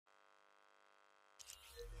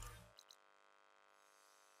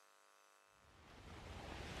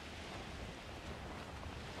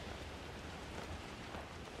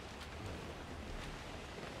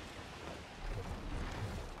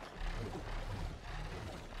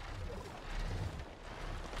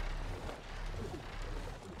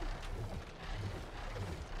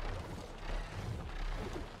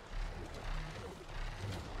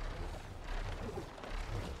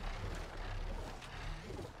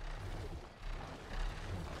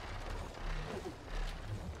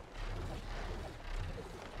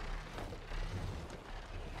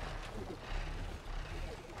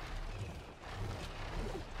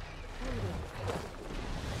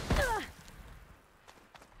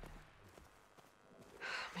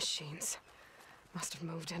machines. Must have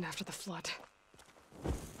moved in after the flood.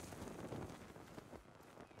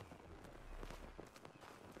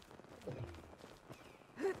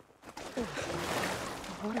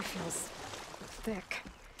 The water feels thick.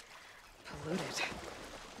 Polluted.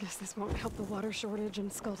 Guess this won't help the water shortage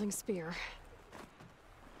and Scalding Spear.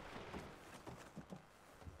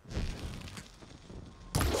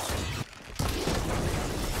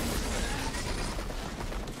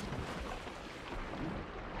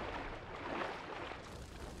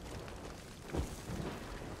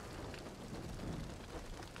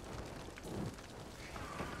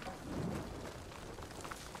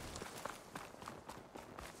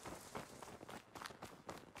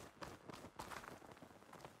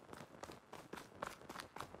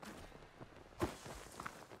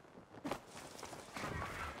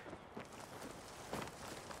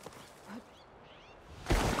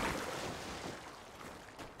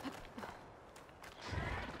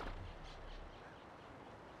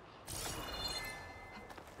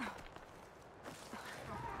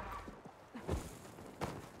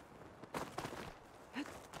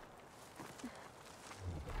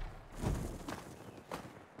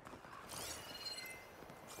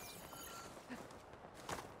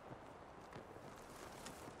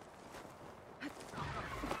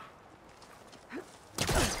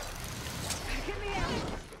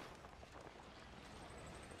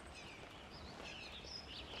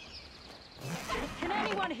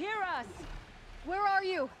 Anyone hear us? Where are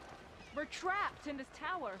you? We're trapped in this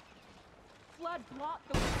tower. Flood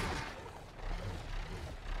blocked the...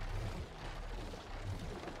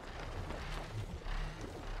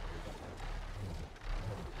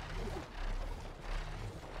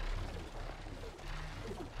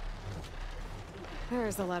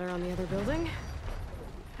 There's the ladder on the other building.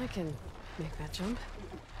 I can make that jump.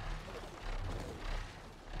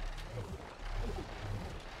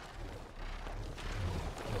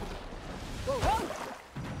 Whoa!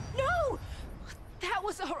 No! That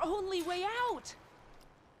was our only way out!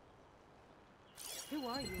 Who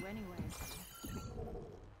are you, anyways?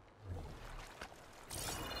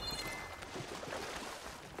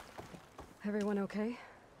 Everyone okay?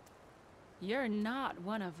 You're not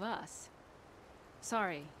one of us.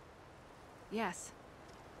 Sorry. Yes.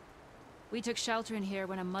 We took shelter in here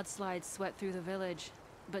when a mudslide swept through the village,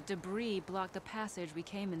 but debris blocked the passage we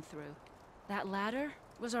came in through. That ladder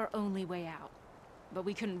was our only way out, but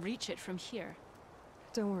we couldn't reach it from here.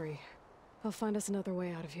 Don't worry. I'll find us another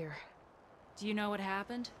way out of here. Do you know what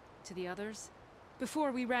happened to the others?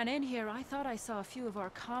 Before we ran in here, I thought I saw a few of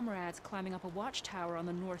our comrades climbing up a watchtower on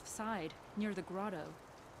the north side, near the grotto.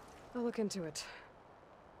 I'll look into it.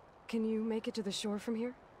 Can you make it to the shore from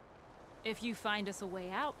here? If you find us a way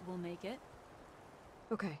out, we'll make it.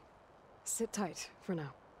 Okay. Sit tight for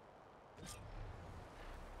now.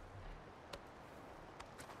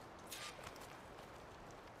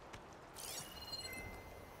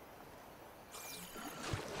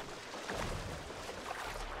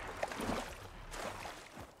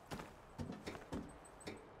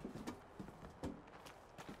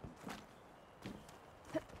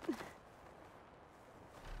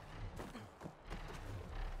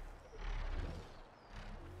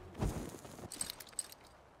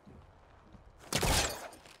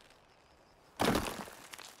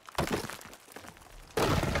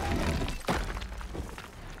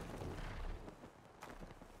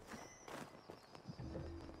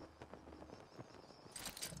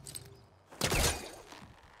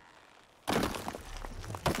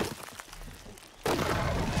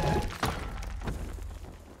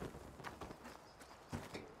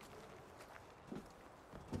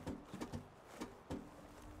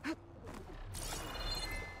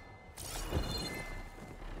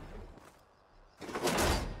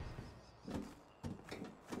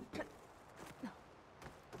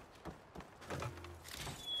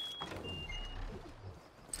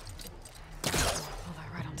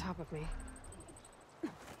 Of me.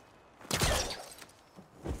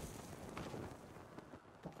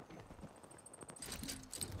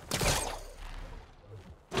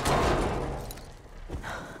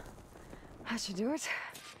 That should do it.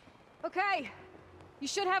 Okay, you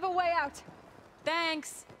should have a way out.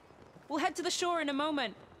 Thanks. We'll head to the shore in a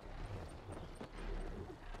moment.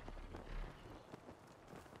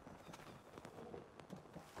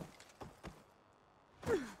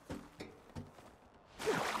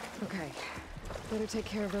 Okay. Better take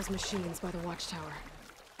care of those machines by the watchtower.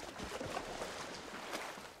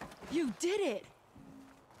 You did it!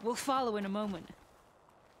 We'll follow in a moment.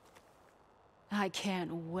 I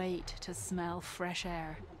can't wait to smell fresh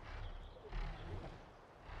air.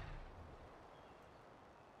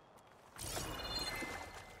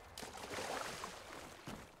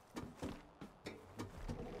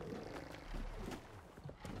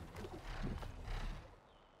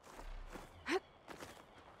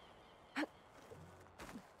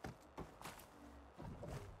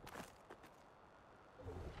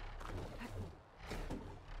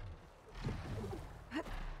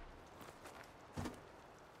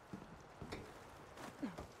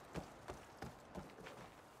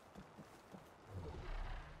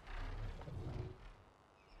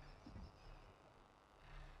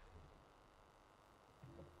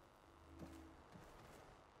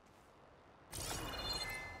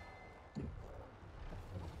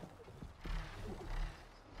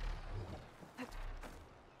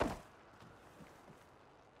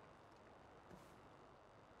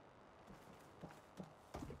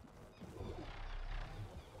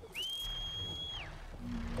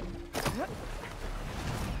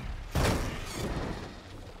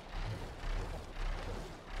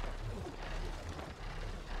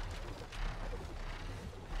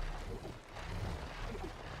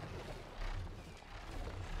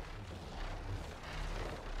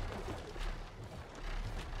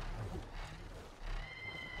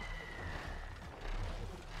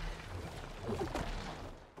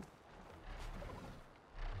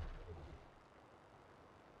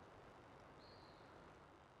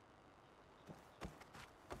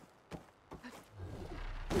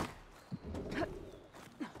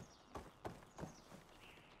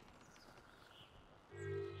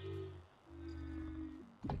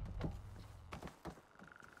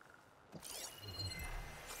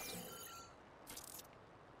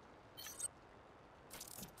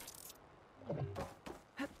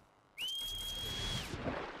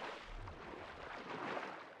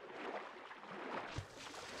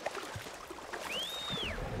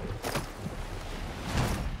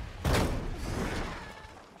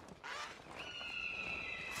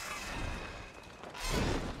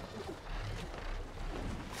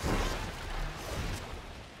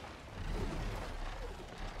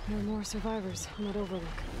 There are more survivors on that overlook.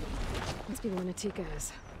 Must be where Natika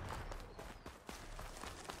is.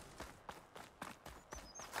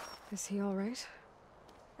 Is he all right?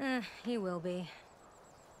 He will be.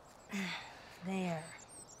 There.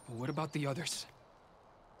 What about the others?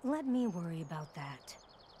 Let me worry about that.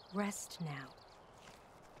 Rest now.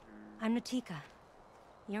 I'm Natika.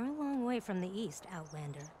 You're a long way from the east,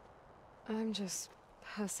 Outlander. I'm just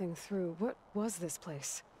passing through. What was this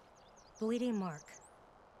place? Bleeding Mark.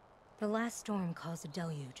 The last storm caused a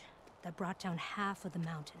deluge that brought down half of the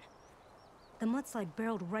mountain. The mudslide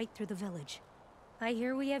barreled right through the village. I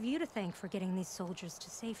hear we have you to thank for getting these soldiers to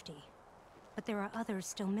safety. But there are others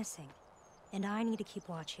still missing, and I need to keep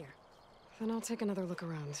watch here. Then I'll take another look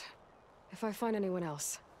around. If I find anyone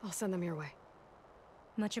else, I'll send them your way.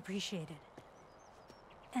 Much appreciated.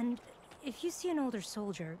 And if you see an older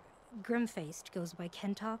soldier, grim-faced, goes by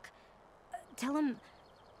Kentok, tell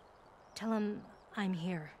him I'm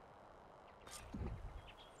here.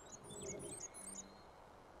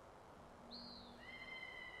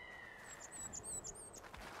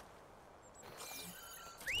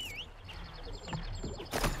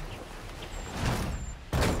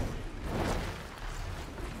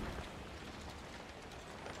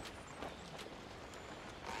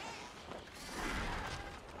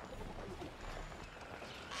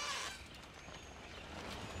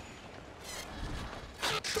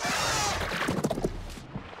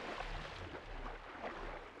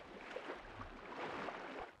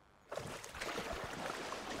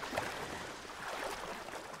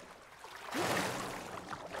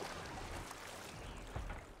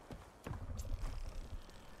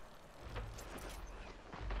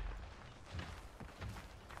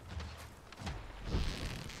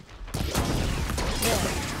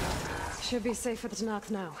 Should be safe for the Tanakh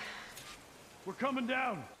now. We're coming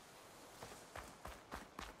down!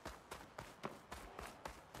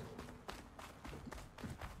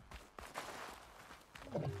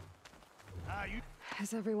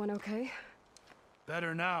 Is everyone okay?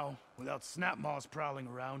 Better now, without snapmaws prowling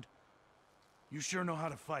around. You sure know how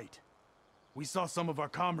to fight. We saw some of our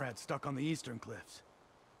comrades stuck on the eastern cliffs.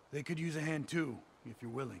 They could use a hand too, if you're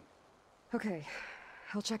willing. Okay,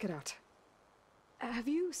 I'll check it out. Have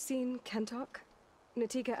you seen Kentok?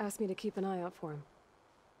 Natika asked me to keep an eye out for him.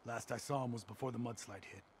 Last I saw him was before the mudslide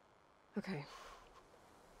hit. Okay.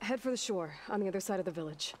 Head for the shore, on the other side of the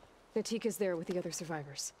village. Natika's there with the other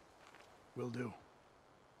survivors. Will do.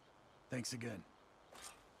 Thanks again.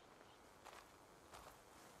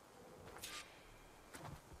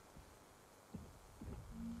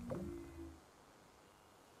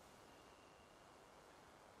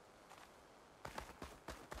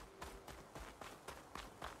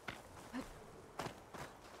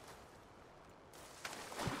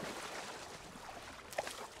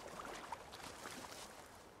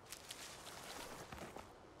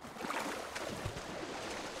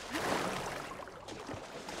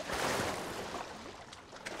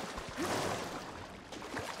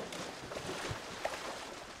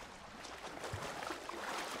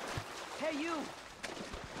 Hey, you!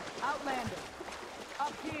 Outlander!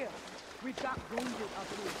 Up here! We've got wounded up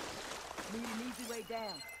here. Need an easy way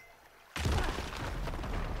down.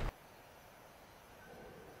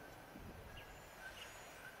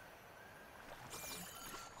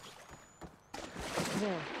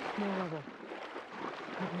 There, more rubble.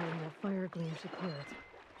 Ignoring that fire gleam should clear it.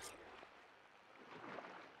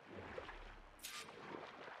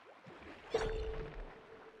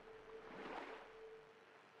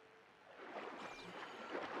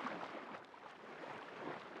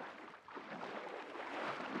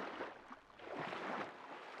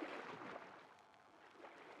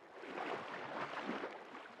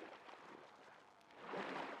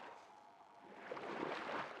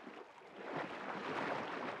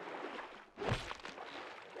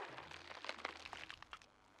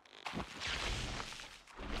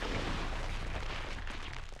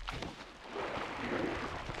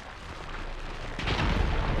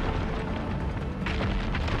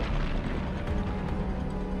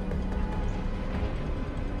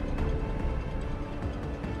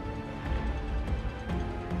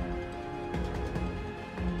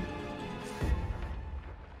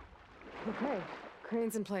 Okay,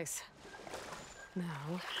 crane's in place. Now,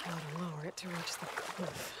 how to lower it to reach the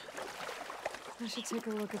cliff. I should take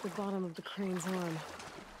a look at the bottom of the crane's arm.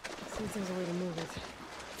 See if there's a way to move it.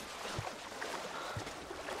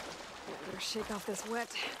 Better shake off this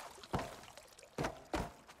wet.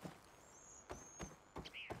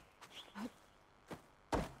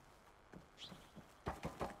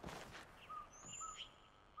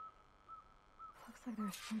 Looks like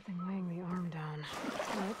there's something weighing the arm down.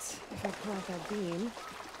 But if I pull out that beam,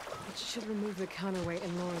 It should remove the counterweight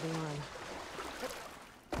and lower the arm.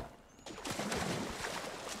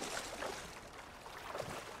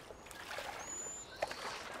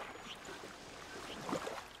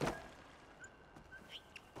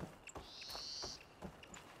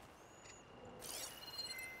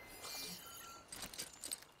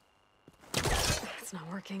 It's not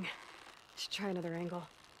working. Should try another angle.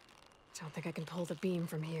 Don't think I can pull the beam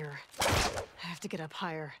from here. I have to get up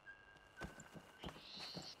higher.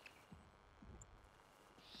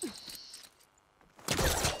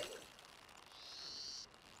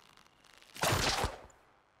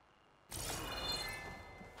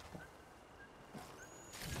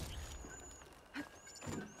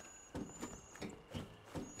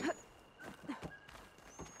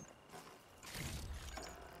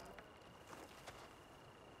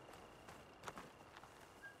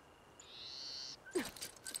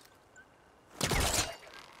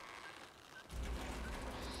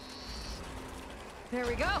 There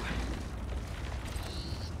we go. Oh,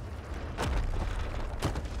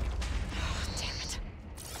 damn it.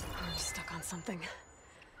 I'm stuck on something.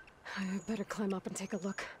 I better climb up and take a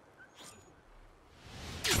look.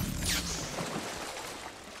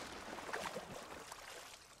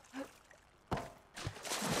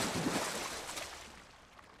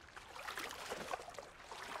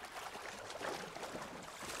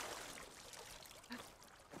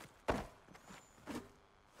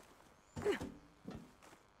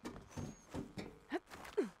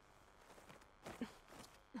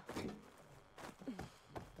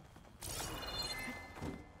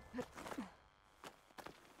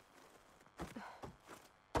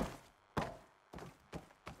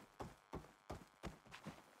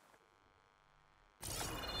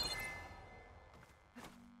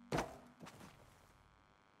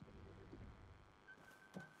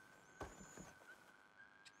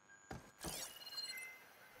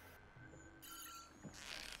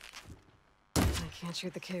 I can't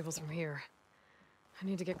shoot the cables from here. I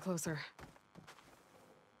need to get closer.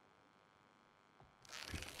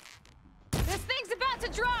 This thing's about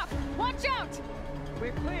to drop! Watch out!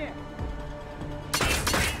 We're clear.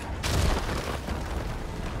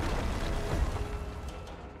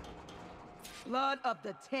 Blood of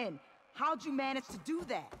the 10. How'd you manage to do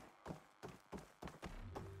that?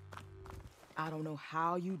 I don't know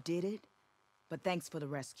how you did it, but thanks for the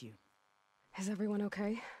rescue. Is everyone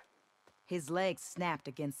okay? His legs snapped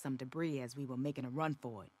against some debris as we were making a run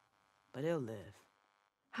for it. But he'll live.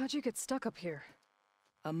 How'd you get stuck up here?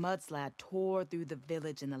 A mudslide tore through the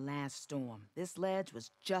village in the last storm. This ledge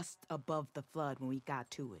was just above the flood when we got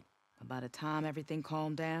to it. But by the time everything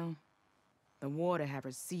calmed down, the water had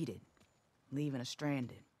receded, leaving us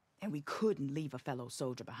stranded. And we couldn't leave a fellow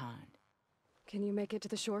soldier behind. Can you make it to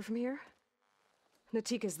the shore from here?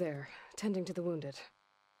 Natika's there, tending to the wounded.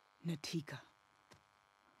 Natika.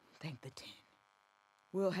 Thank the 10.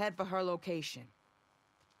 We'll head for her location.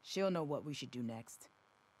 She'll know what we should do next.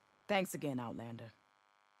 Thanks again, Outlander.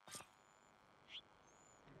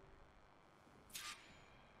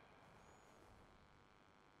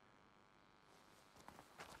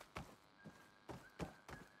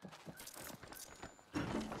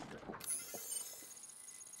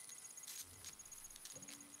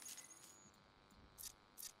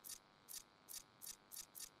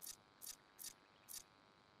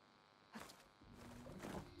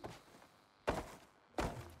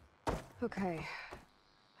 Okay.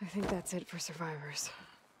 I think that's it for survivors.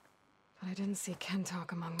 But I didn't see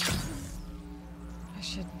Kentalk among them. I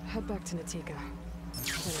should head back to Natika.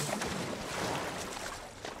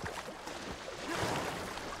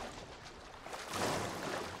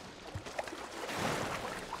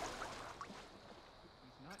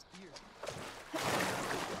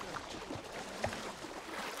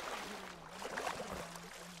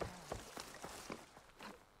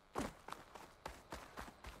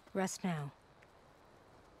 Rest now.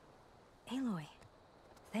 Aloy,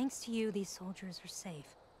 thanks to you, these soldiers are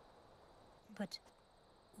safe. But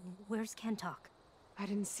where's Kentalk? I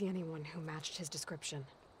didn't see anyone who matched his description.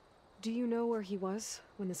 Do you know where he was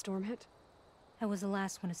when the storm hit? I was the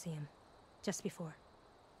last one to see him, just before.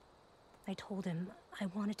 I told him I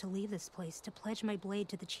wanted to leave this place to pledge my blade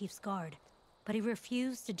to the Chief's guard, but he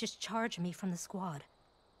refused to discharge me from the squad.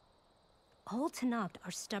 All Tanapt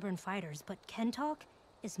are stubborn fighters, but Kentalk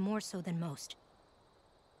is more so than most.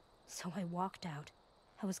 So I walked out.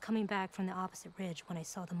 I was coming back from the opposite ridge when I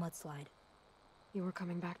saw the mudslide. You were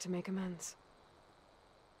coming back to make amends.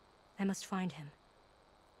 I must find him.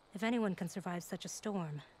 If anyone can survive such a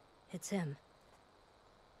storm, it's him.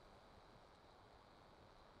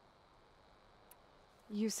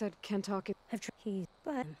 You said Kentalk is...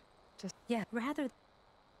 But... Just... Yeah, rather...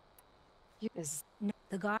 Is No,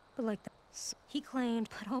 the guy, like the... He claimed,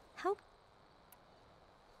 but how...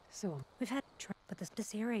 so. We've had... But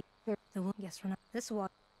this area... The one... Yes, we're not... This one...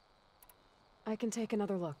 I can take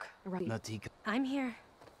another look around. Natika. I'm here.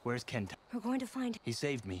 Where's Kent? We're going to find... He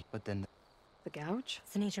saved me, but then... The gouge?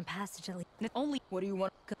 It's an ancient passage at least. Only. What do you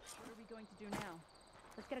want? What are we going to do now?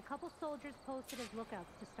 Let's get a couple soldiers posted as lookouts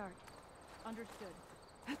to start. Understood.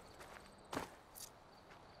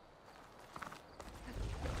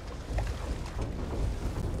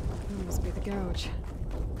 That must be the gouge.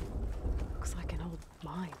 Looks like an old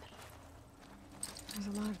mine. There's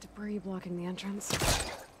a lot of debris blocking the entrance.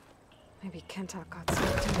 Maybe Kentok got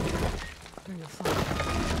swept in during the flood.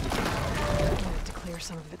 I have to clear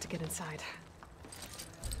some of it to get inside.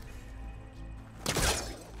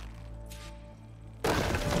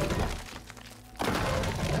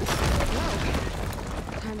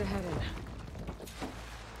 Time to head in.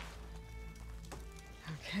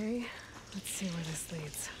 Okay, let's see where this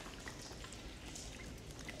leads.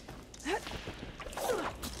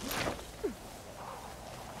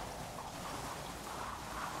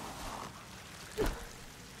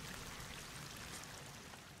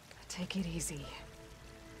 Take it easy.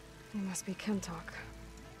 You must be Kentok.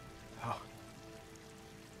 Oh.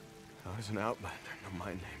 I was an outlander, no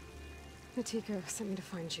my name. Natika sent me to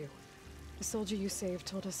find you. The soldier you saved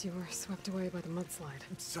told us you were swept away by the mudslide.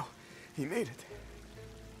 So, he made it.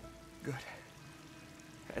 Good.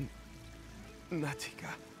 And... Natika...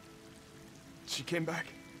 She came back?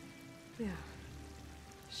 Yeah.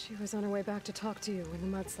 She was on her way back to talk to you when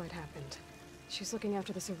the mudslide happened. She's looking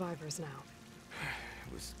after the survivors now.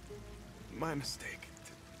 It was... my mistake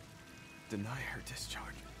to deny her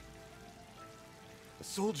discharge. A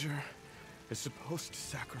soldier is supposed to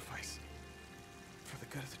sacrifice for the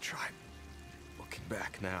good of the tribe. Looking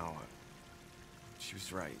back now, she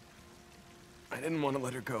was right. I didn't want to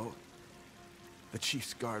let her go. The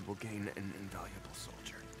chief's guard will gain an invaluable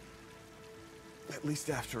soldier. At least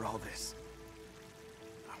after all this,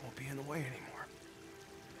 I won't be in the way anymore.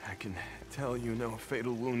 I can tell you know a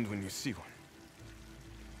fatal wound when you see one.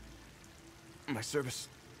 My service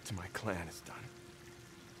to my clan is done.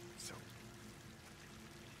 So...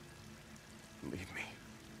 leave me.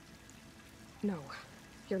 No,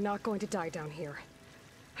 you're not going to die down here.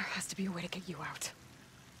 There has to be a way to get you out.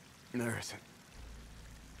 There isn't.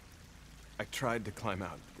 I tried to climb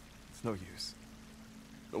out, but it's no use.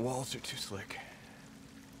 The walls are too slick.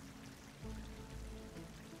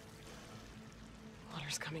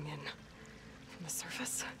 Water's coming in. From the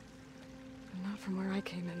surface? But not from where I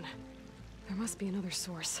came in. There must be another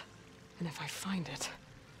source. And if I find it,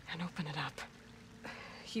 and open it up...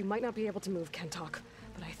 You might not be able to move Kentok,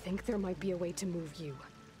 but I think there might be a way to move you.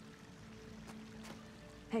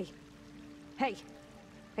 Hey. Hey!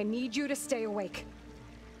 I need you to stay awake.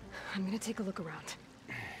 I'm gonna take a look around.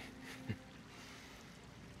 You're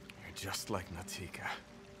just like Natika.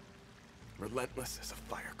 Relentless as a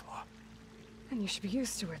fireclaw. And you should be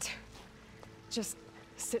used to it. Just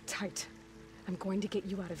sit tight. I'm going to get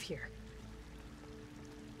you out of here.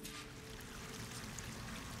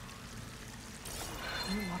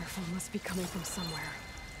 That waterfall must be coming from somewhere.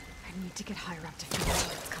 I need to get higher up to figure out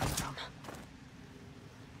where it's coming from.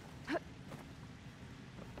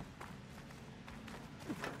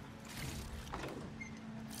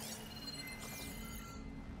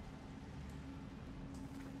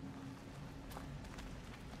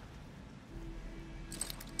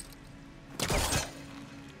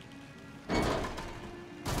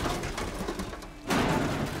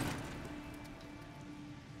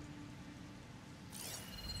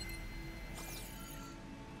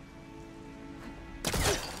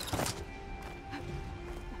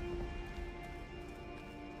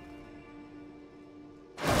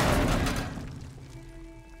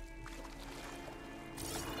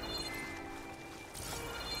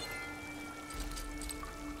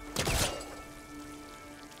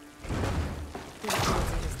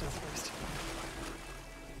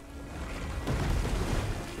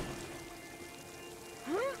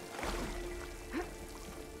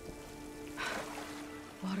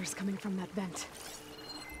 Water's coming from that vent.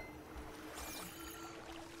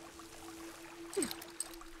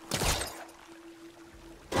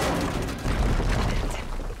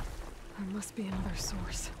 There must be another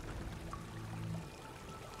source.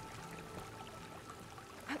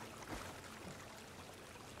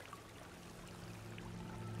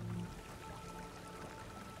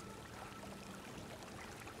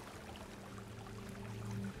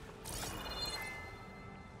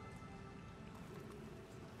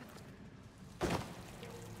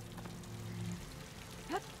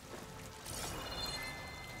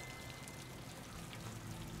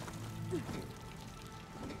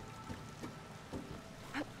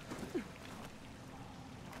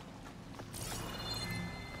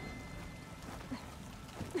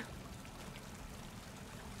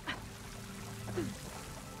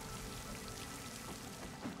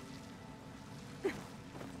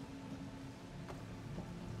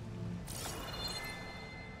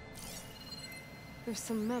 There's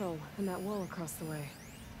some metal in that wall across the way.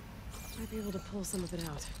 Might be able to pull some of it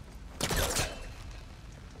out. I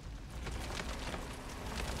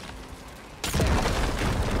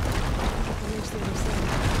can reach the other side.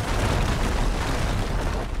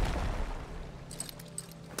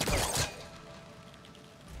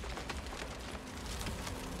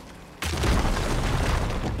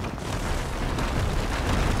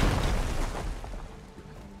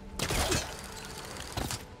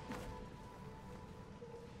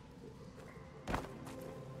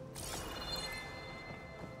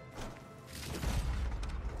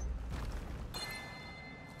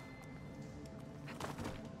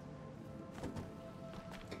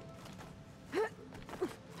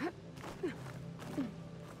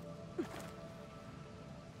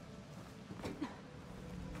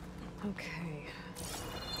 Okay.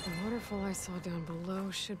 The waterfall I saw down below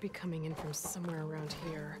should be coming in from somewhere around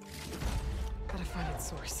here. Gotta find its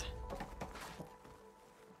source.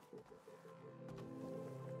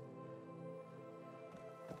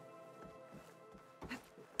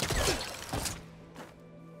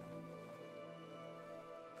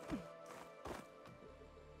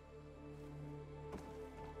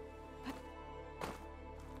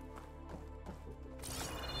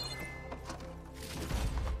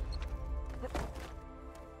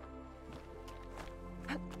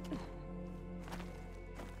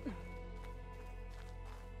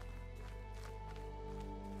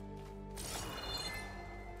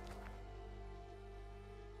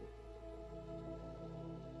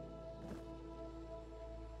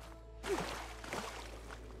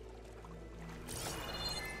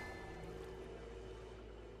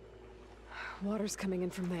 Water's coming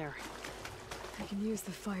in from there. I can use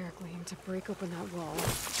the fire gleam to break open that wall. And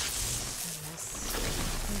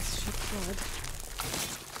this should flood.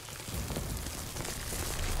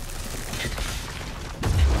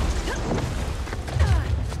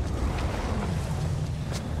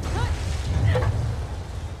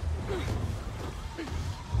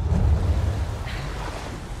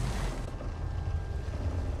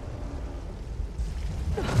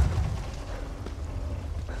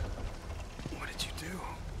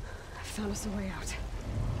 Found us a way out.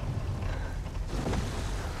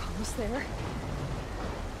 Almost there.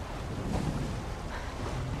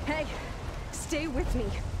 Hey, stay with me.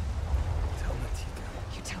 Tell Natika.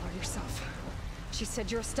 You tell her yourself. She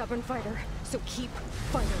said you're a stubborn fighter, so keep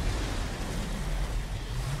fighting.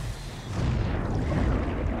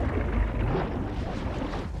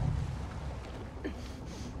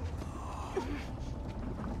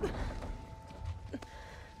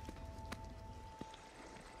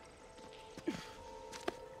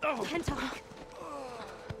 Can't talk.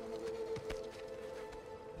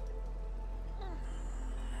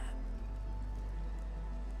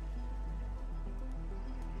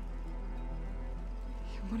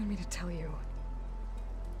 You wanted me to tell you.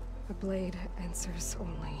 The blade answers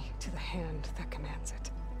only to the hand that commands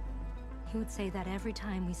it. He would say that every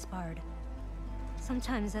time we sparred.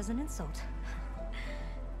 Sometimes as an insult.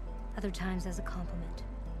 Other times as a compliment.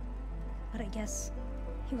 But I guess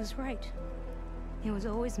he was right. It was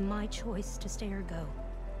always my choice to stay or go.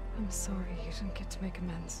 I'm sorry you didn't get to make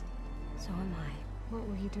amends. So am I. What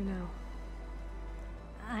will you do now?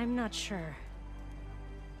 I'm not sure.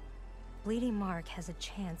 Bleeding Mark has a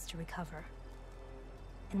chance to recover.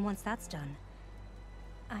 And once that's done,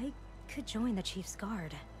 I could join the Chief's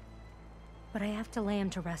Guard. But I have to lay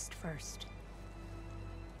him to rest first.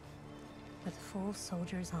 With full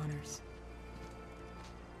soldier's honors.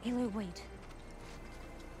 Aloy, wait.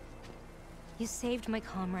 You saved my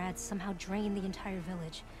comrades, somehow drained the entire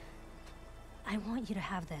village. I want you to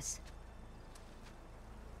have this.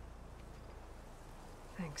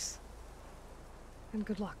 Thanks. And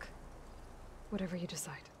good luck. Whatever you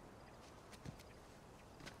decide.